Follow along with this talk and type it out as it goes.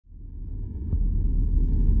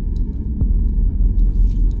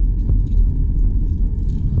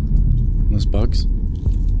those bugs.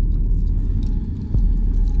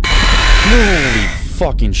 Holy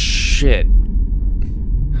fucking shit.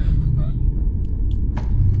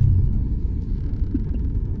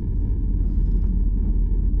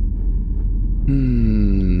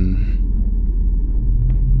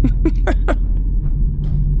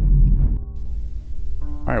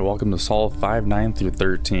 Alright, welcome to Solve 5, 9 through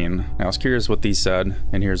 13. Now, I was curious what these said,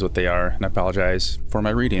 and here's what they are, and I apologize for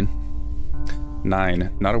my reading.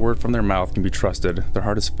 9. Not a word from their mouth can be trusted. Their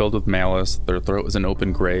heart is filled with malice. Their throat is an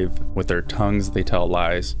open grave. With their tongues they tell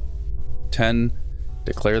lies. 10.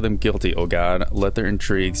 Declare them guilty, O God. Let their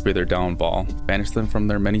intrigues be their downfall. Banish them from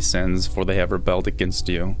their many sins, for they have rebelled against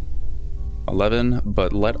you. 11.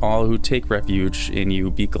 But let all who take refuge in you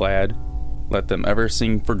be glad. Let them ever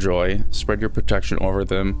sing for joy. Spread your protection over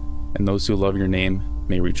them, and those who love your name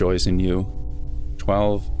may rejoice in you.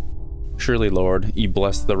 12. Surely, Lord, you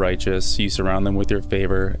bless the righteous. You surround them with your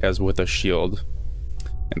favor as with a shield.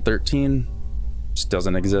 And 13 just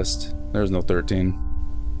doesn't exist. There's no 13.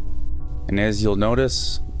 And as you'll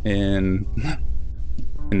notice in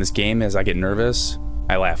this game, as I get nervous,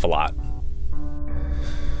 I laugh a lot.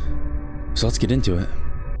 So let's get into it.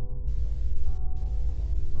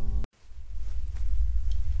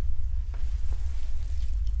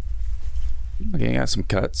 Okay, I got some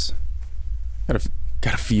cuts. Got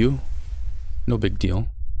a few. No big deal.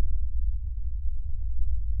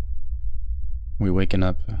 We waking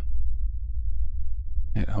up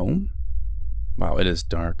at home? Wow, it is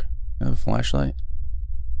dark. I have a flashlight?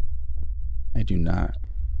 I do not.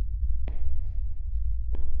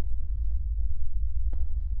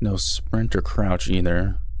 No sprint or crouch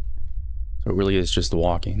either. So it really is just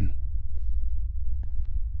walking.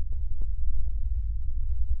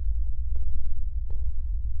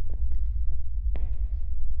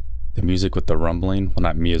 The music with the rumbling, well,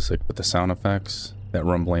 not music, but the sound effects. That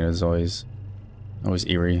rumbling is always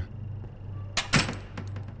eerie.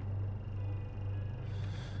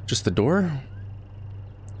 Just the door?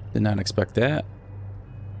 Did not expect that.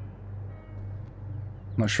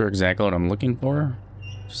 I'm not sure exactly what I'm looking for.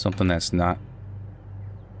 Something that's not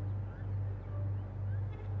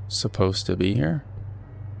supposed to be here.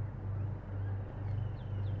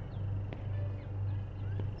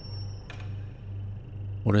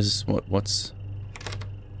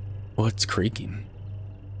 What's creaking?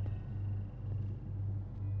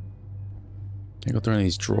 Can I go through any of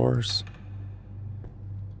these drawers?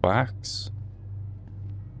 Box?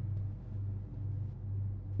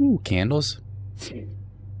 Ooh, candles.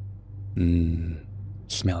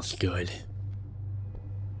 Smells good.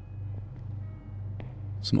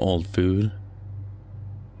 Some old food.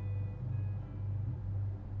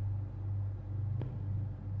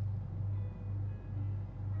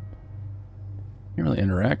 Can't really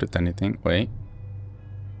interact with anything. Wait.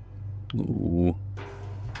 Ooh.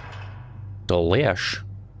 Delish.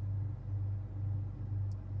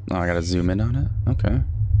 Oh, I gotta zoom in on it? Okay.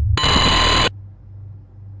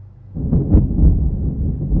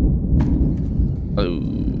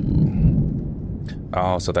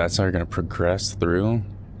 Oh, so that's how you're gonna progress through?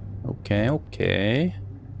 Okay, okay.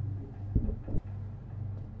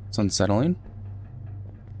 It's unsettling.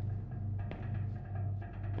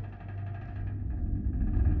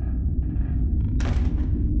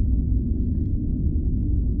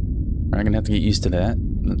 I'm gonna have to get used to that.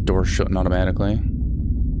 The door's shutting automatically.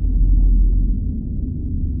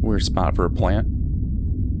 Weird spot for a plant.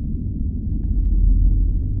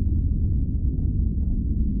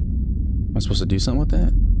 Am I supposed to do something with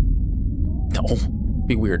that? No.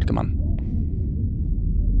 Be weird, come on.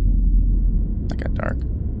 That got dark.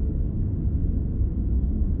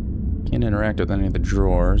 Can't interact with any of the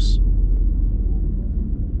drawers.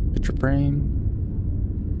 Picture frame.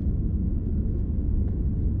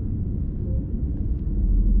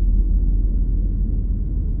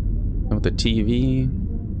 With the TV.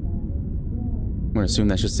 I'm gonna assume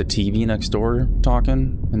that's just the TV next door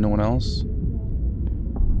talking and no one else.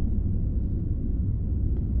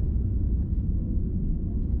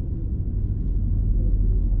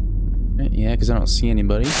 Yeah, because I don't see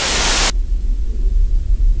anybody.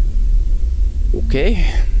 Okay.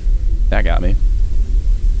 That got me. Am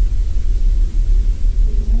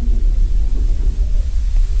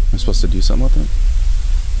I supposed to do something with it?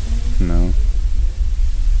 No.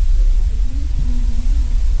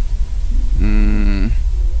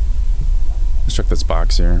 Let's check this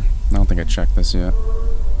box here. I don't think I checked this yet.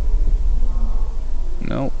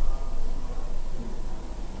 Nope.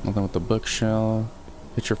 Nothing with the bookshelf.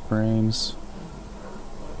 Picture frames.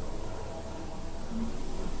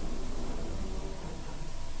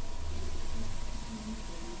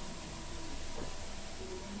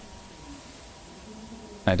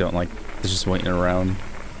 I don't like just waiting around.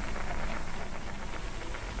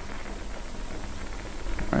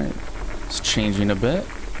 Alright, it's changing a bit.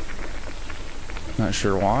 Not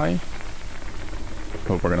sure why.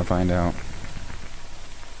 Hope we're gonna find out.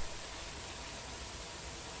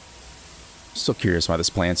 Still curious why this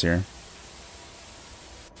plant's here.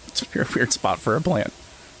 It's a weird spot for a plant.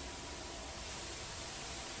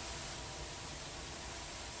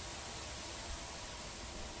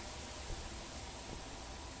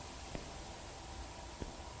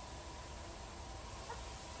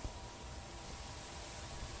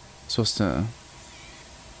 Supposed to...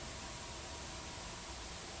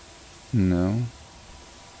 No.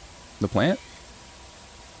 The plant?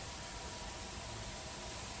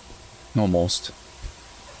 Almost.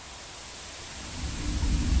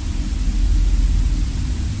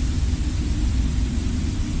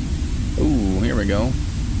 Ooh, here we go.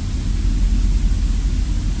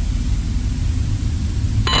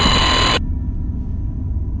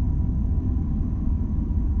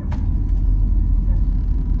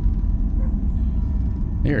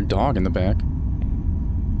 I hear a dog in the back.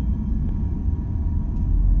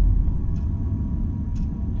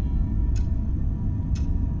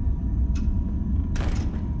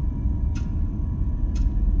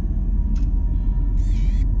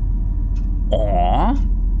 Aww.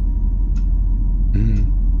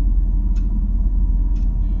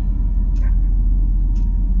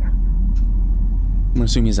 I'm gonna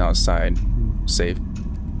assume he's outside. Safe.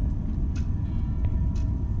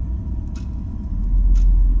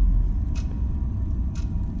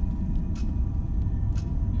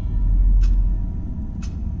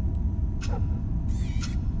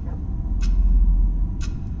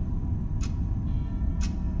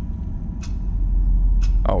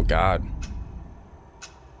 Oh God.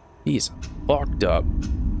 He's fucked up.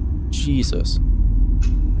 Jesus.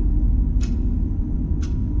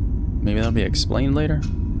 Maybe that'll be explained later?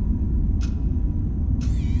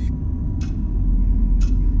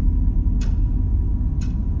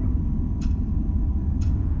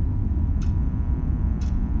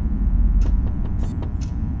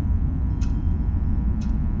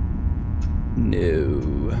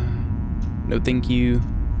 No. No thank you.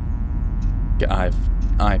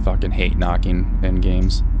 I fucking hate knocking in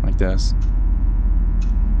games like this.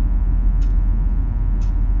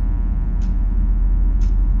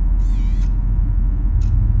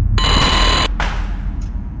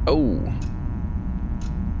 Oh.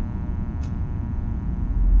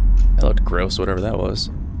 That looked gross, whatever that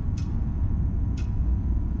was.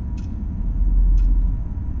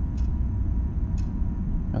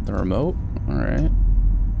 Got the remote? Alright.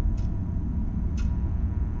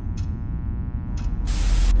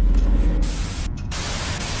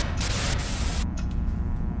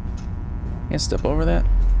 Can't step over that.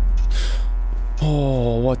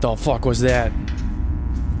 Oh, what the fuck was that?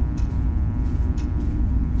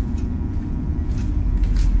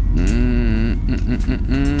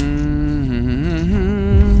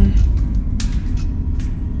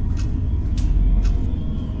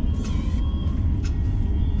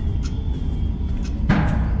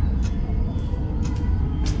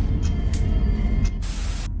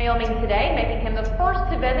 Wyoming today, making him the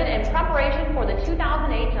first to visit in preparation for the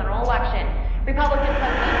 2008 general election. Republican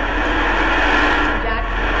President Jack.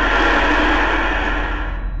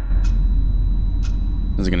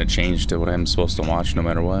 This is gonna change to what I'm supposed to watch no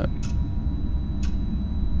matter what.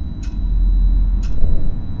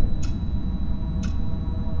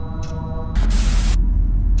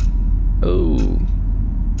 Oh.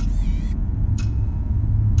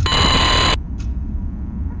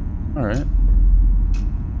 All right.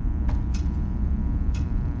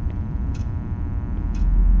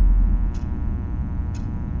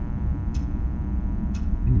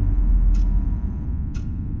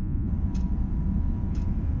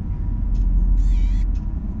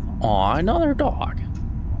 Aw, another dog.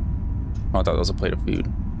 Oh, I thought that was a plate of food.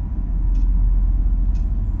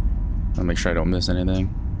 I'll make sure I don't miss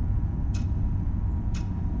anything.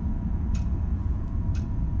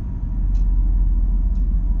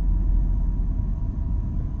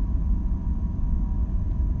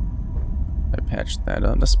 I patched that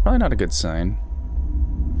up. That's probably not a good sign.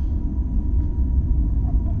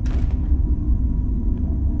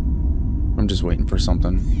 I'm just waiting for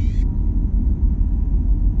something.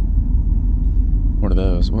 What are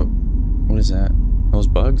those? What is that? Those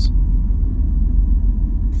bugs?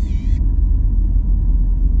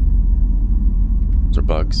 Those are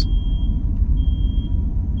bugs.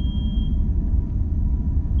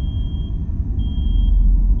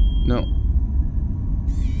 No.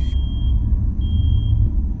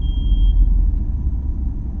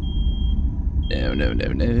 no,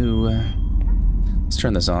 no, no, no. Let's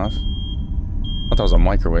turn this off. I thought that was a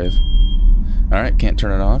microwave. Alright, can't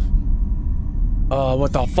turn it off. Oh,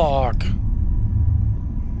 what the fuck?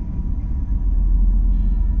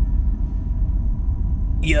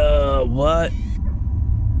 Yo, what?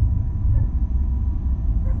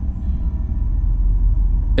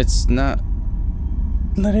 It's not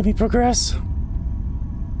letting me progress. Am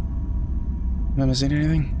I missing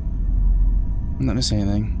anything? I'm not missing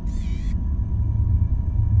anything.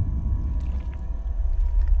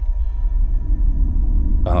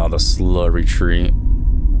 Oh, the slow retreat.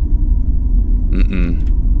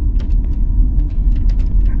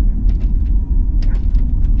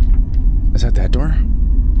 Is that door?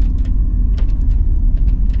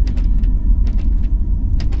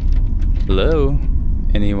 Hello?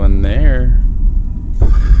 Anyone there?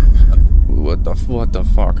 What the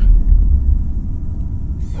fuck?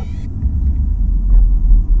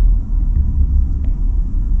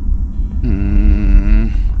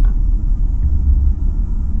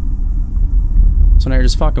 So now you're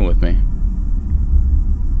just fucking with me.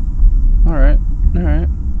 Alright. I'll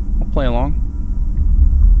play along.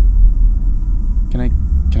 Can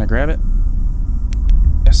I grab it?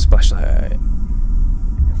 Yes, flashlight.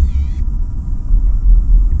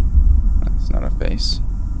 That's not a face.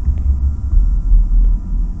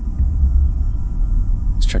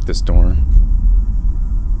 Let's check this door.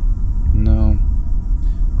 No.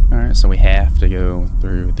 Alright, so we have to go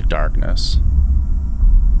through the darkness.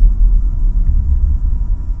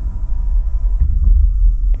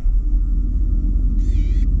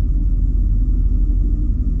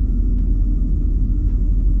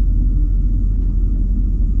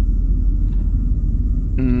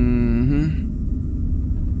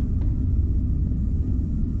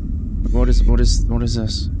 What is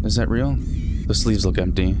this? Is that real? The sleeves look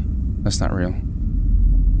empty. That's not real.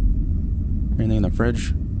 Anything in the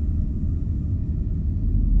fridge?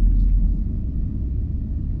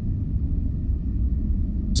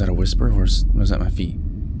 Is that a whisper or is that my feet?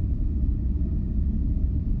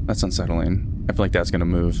 That's unsettling. I feel like that's gonna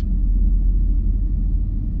move.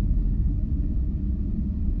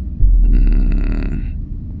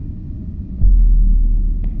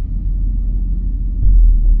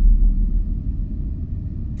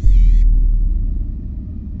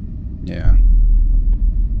 Yeah.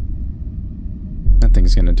 That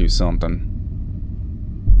thing's gonna do something.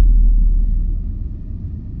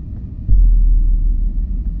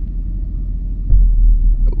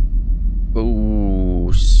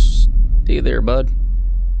 Oh, stay there, bud.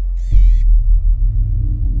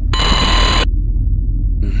 Oh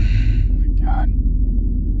my God.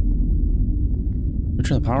 We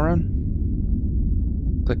turn the power on?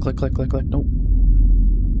 Click. Nope.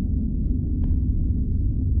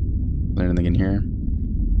 Anything in here?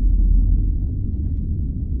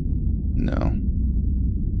 No.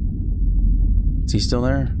 Is he still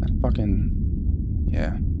there? That fucking...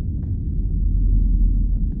 Yeah.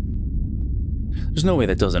 There's no way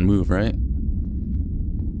that doesn't move, right?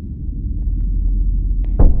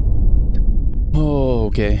 Oh,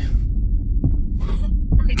 okay.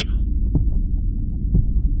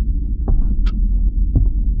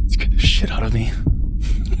 Scared the shit out of me.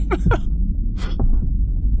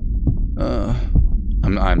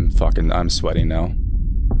 I'm sweating now.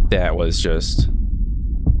 That was just...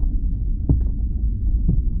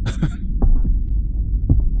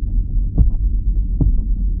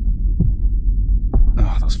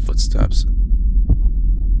 Oh, those footsteps.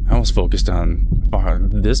 I almost focused on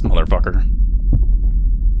this motherfucker.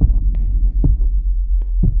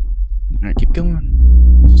 Alright, keep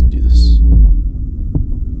going. Just do this.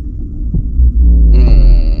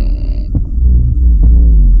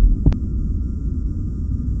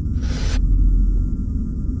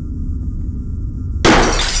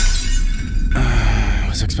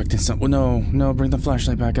 Expecting something. No, bring the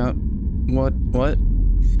flashlight back up. What?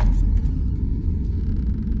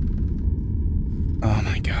 Oh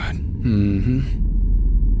my God.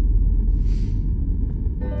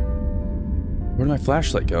 Where did my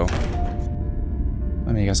flashlight go?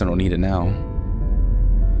 I mean, I guess I don't need it now.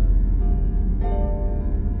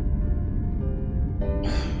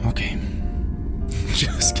 Okay.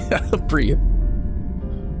 Just gotta breathe.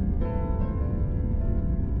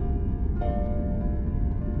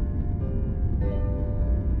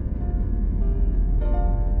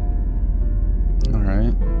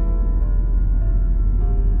 Alright.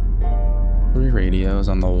 3 radios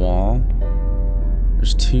on the wall.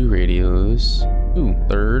 There's 2 radios. Ooh,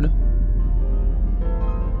 3rd.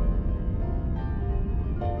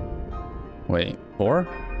 Wait, 4?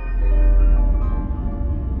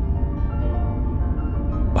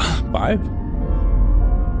 5?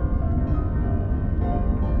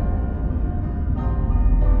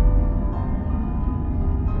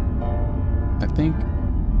 I think.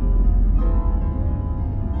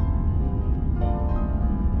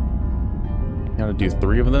 Gotta do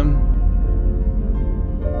 3 of them.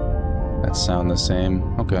 That sound the same.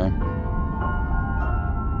 Okay.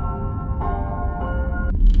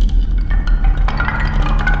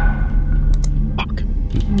 Fuck.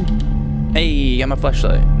 Hey, got my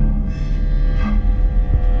flashlight.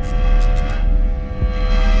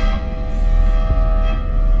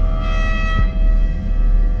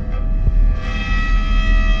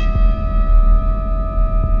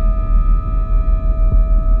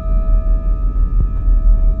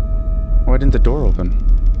 Why didn't the door open?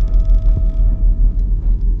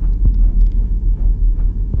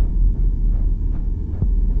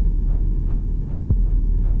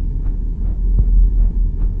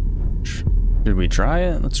 Did we try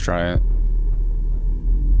it? Let's try it.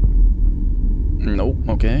 Nope.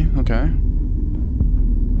 Okay. Okay.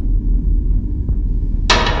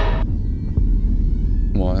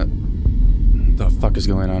 What the fuck is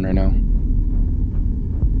going on right now?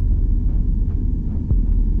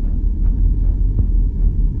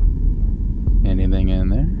 Anything in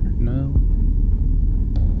there? No.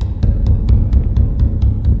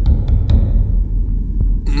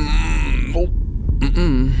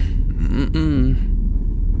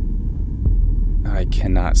 I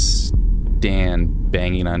cannot stand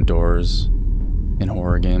banging on doors in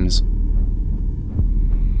horror games.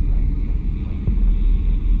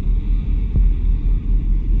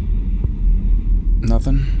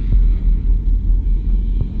 Nothing.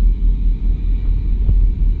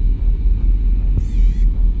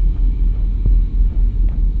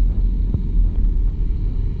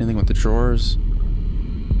 Anything with the drawers?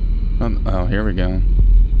 Oh, here we go.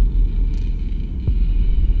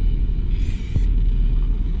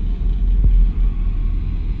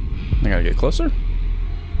 I gotta get closer.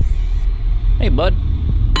 Hey, bud.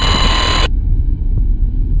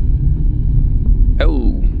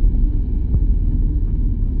 Oh.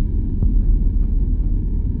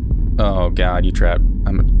 Oh, God, you trapped.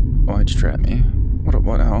 Why'd you trap me?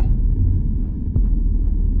 What the hell?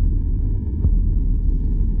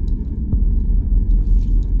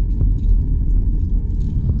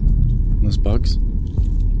 Those bugs?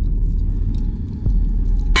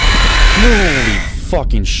 Holy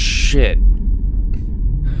fucking shit.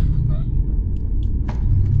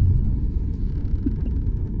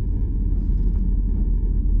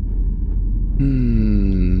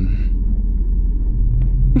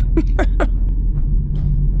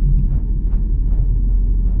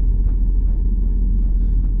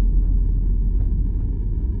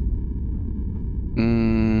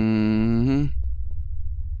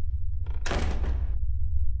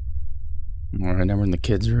 Alright, now we're in the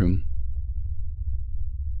kids' room.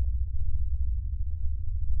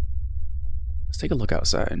 Let's take a look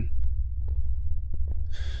outside.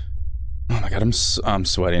 Oh my god, I'm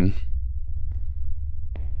sweating.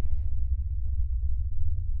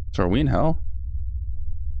 So are we in hell?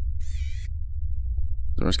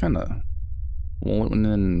 There's kind of one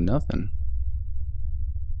and nothing.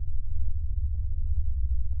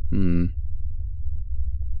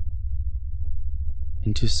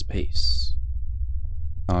 Into space.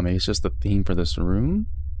 Maybe it's just the theme for this room.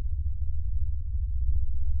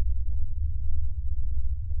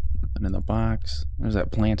 Nothing in the box. There's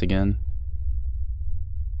that plant again.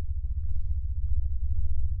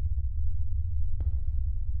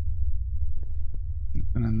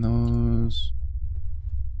 Nothing in those.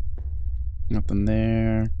 Nothing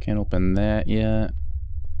there. Can't open that yet.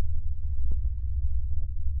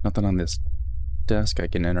 Nothing on this desk I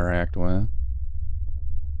can interact with.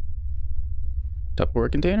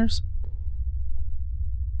 Tupperware containers?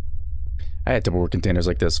 I had Tupperware containers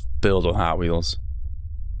like this filled with Hot Wheels.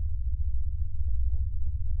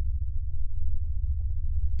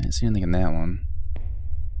 I didn't see anything in that one.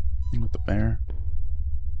 Anything with the bear?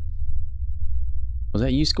 Was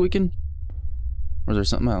that you squeaking? Or is there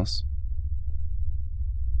something else?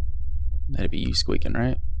 That'd be you squeaking,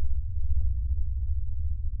 right?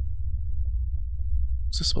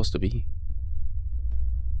 What's this supposed to be?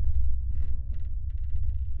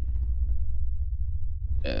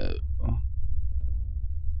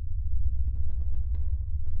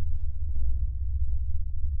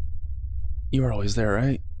 You were always there,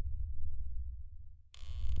 right?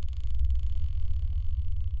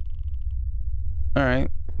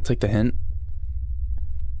 Alright, I'll take the hint.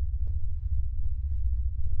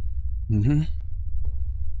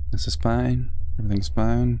 This is fine. Everything's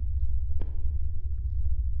fine.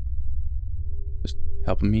 Just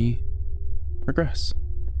helping me progress.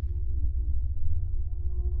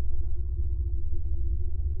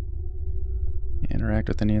 Interact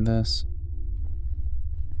with any of this.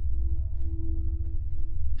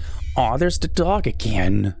 Aw, there's the dog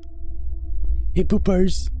again. Hey,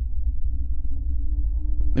 poopers.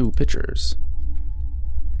 Ooh, pictures.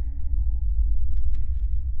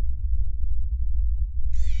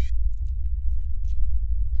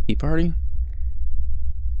 Tea party?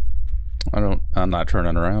 I'm not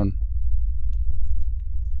turning around.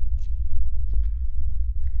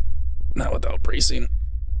 Not without bracing.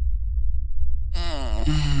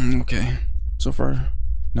 Okay. So far,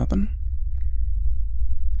 nothing.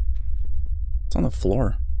 It's on the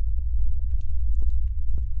floor.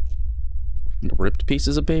 Ripped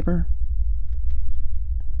pieces of paper?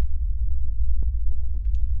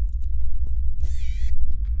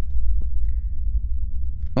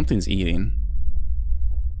 Something's eating.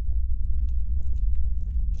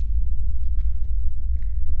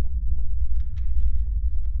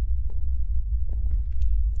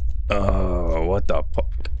 Oh, what the fuck?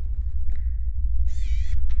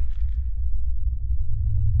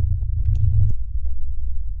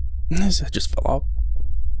 That just fell off.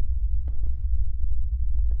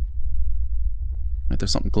 Right,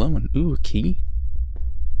 there's something glowing. Ooh, a key.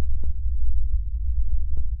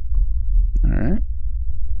 Alright.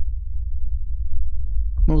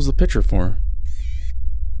 What was the picture for?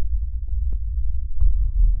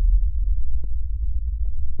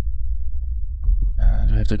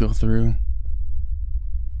 Do I have to go through?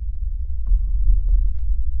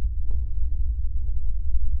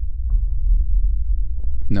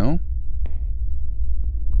 No?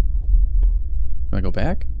 Do I go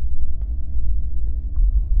back?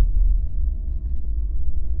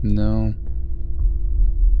 No.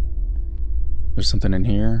 There's something in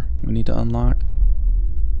here we need to unlock.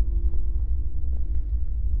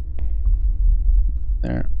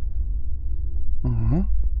 There. Uh-huh.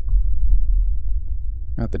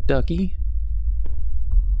 Got the ducky.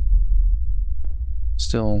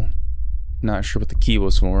 Still not sure what the key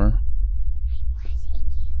was for.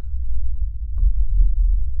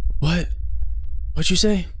 What? What'd you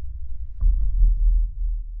say?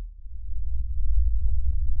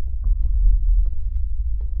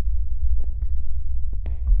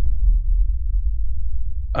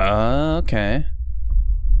 Okay.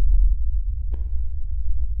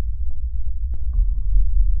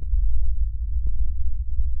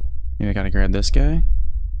 Maybe I gotta grab this guy.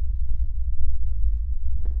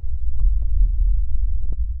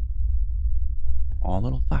 All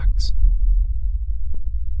little fox.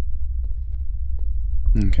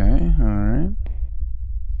 Okay, alright.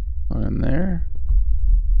 Put in there.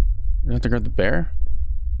 You have to grab the bear?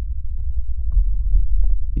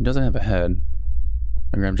 He doesn't have a head.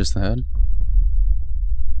 I grab just the head?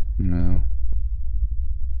 No.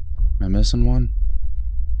 Am I missing one?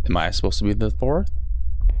 Am I supposed to be the fourth?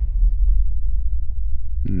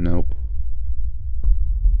 Nope.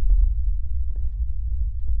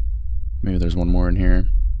 Maybe there's one more in here.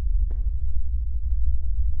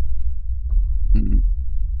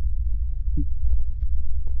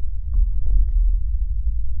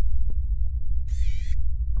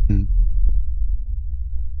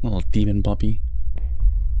 Little demon puppy.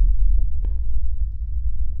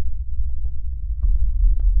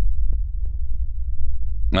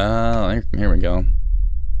 Oh, here we go.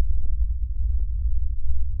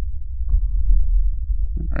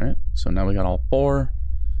 Alright, so now we got all four.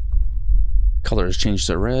 Color has changed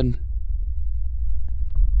to red.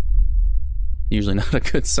 Usually not a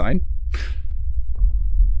good sign.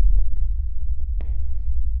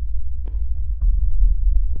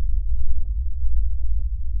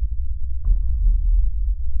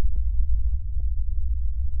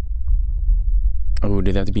 Oh,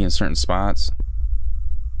 did they have to be in certain spots?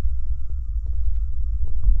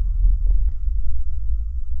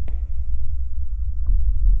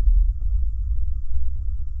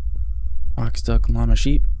 Ox, duck, llama,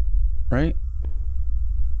 sheep, right?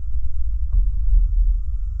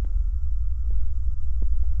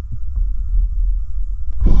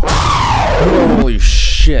 Holy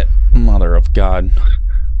shit, mother of God.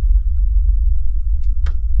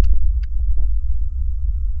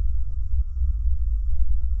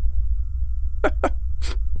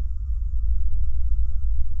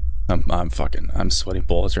 I'm sweating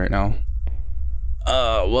bullets right now.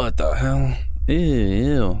 What the hell?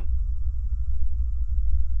 Ew.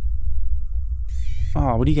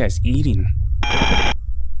 Oh, what are you guys eating?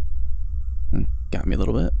 Got me a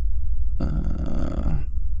little bit. Am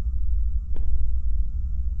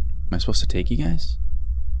I supposed to take you guys?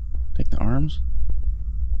 Take the arms?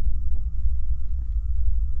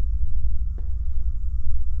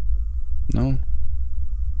 No?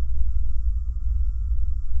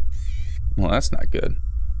 Well, that's not good.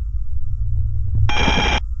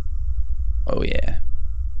 Oh, yeah.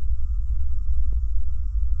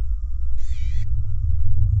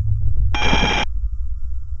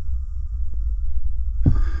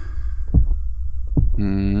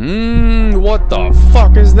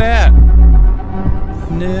 fuck is that?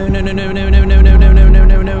 No, no, no, no, no, no, no, no, no, no, no,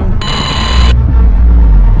 no, no.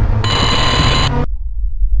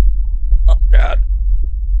 Oh, God.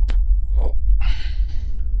 Oh.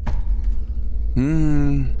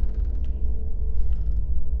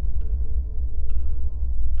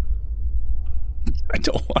 I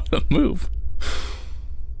don't want to move.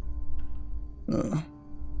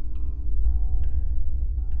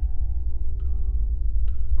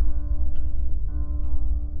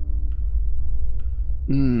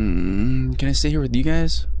 Can I stay here with you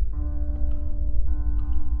guys?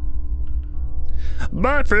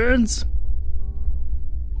 Bye, friends.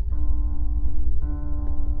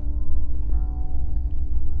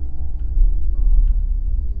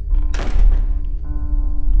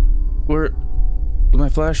 Where's my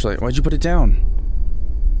flashlight? Why'd you put it down?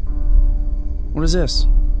 What is this?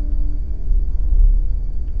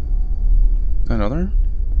 Another?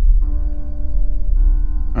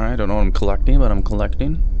 Alright, I don't know what I'm collecting, but I'm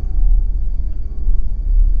collecting.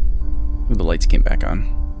 Ooh, the lights came back on.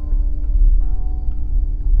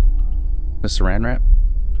 The saran wrap?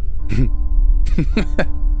 I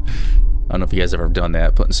don't know if you guys ever done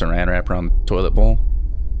that, putting saran wrap around the toilet bowl.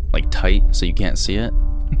 Like tight, so you can't see it.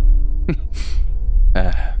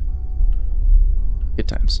 Good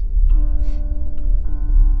times.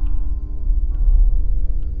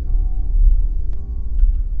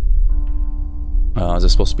 Is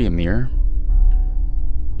this supposed to be a mirror?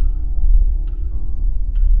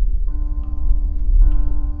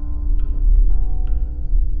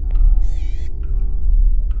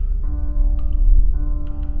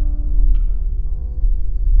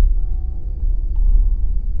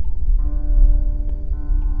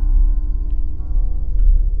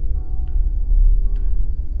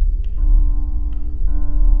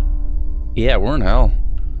 Yeah, we're in hell.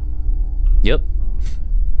 Yep.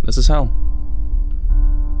 This is hell.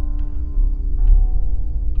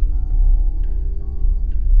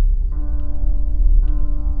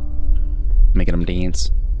 Making them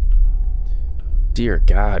dance. Dear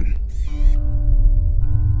God.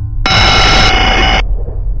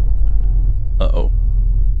 Uh-oh.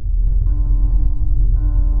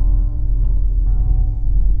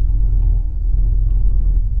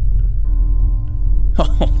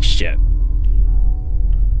 Oh, shit.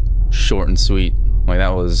 Short and sweet. Like, that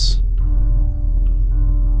was...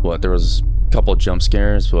 What, there was a couple jump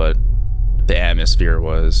scares, but the atmosphere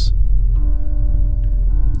was...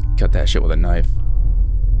 Cut that shit with a knife.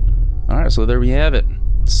 Alright, so there we have it.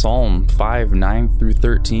 Psalm 5, 9 through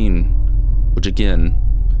 13. Which again,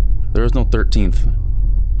 there is no 13th.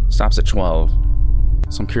 Stops at 12.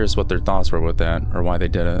 So I'm curious what their thoughts were with that, or why they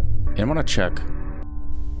did it. And I want to check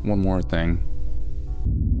one more thing.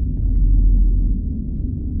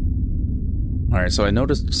 Alright, so I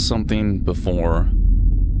noticed something before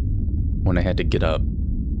when I had to get up.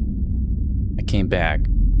 I came back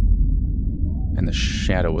and the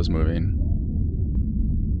shadow was moving.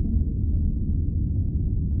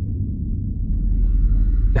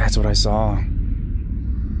 That's what I saw.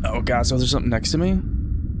 Oh God, so there's something next to me?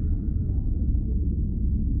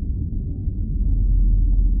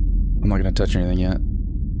 I'm not gonna touch anything yet.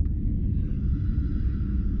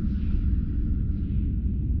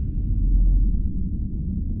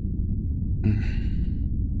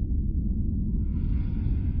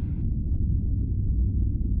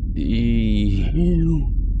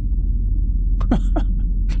 Ew.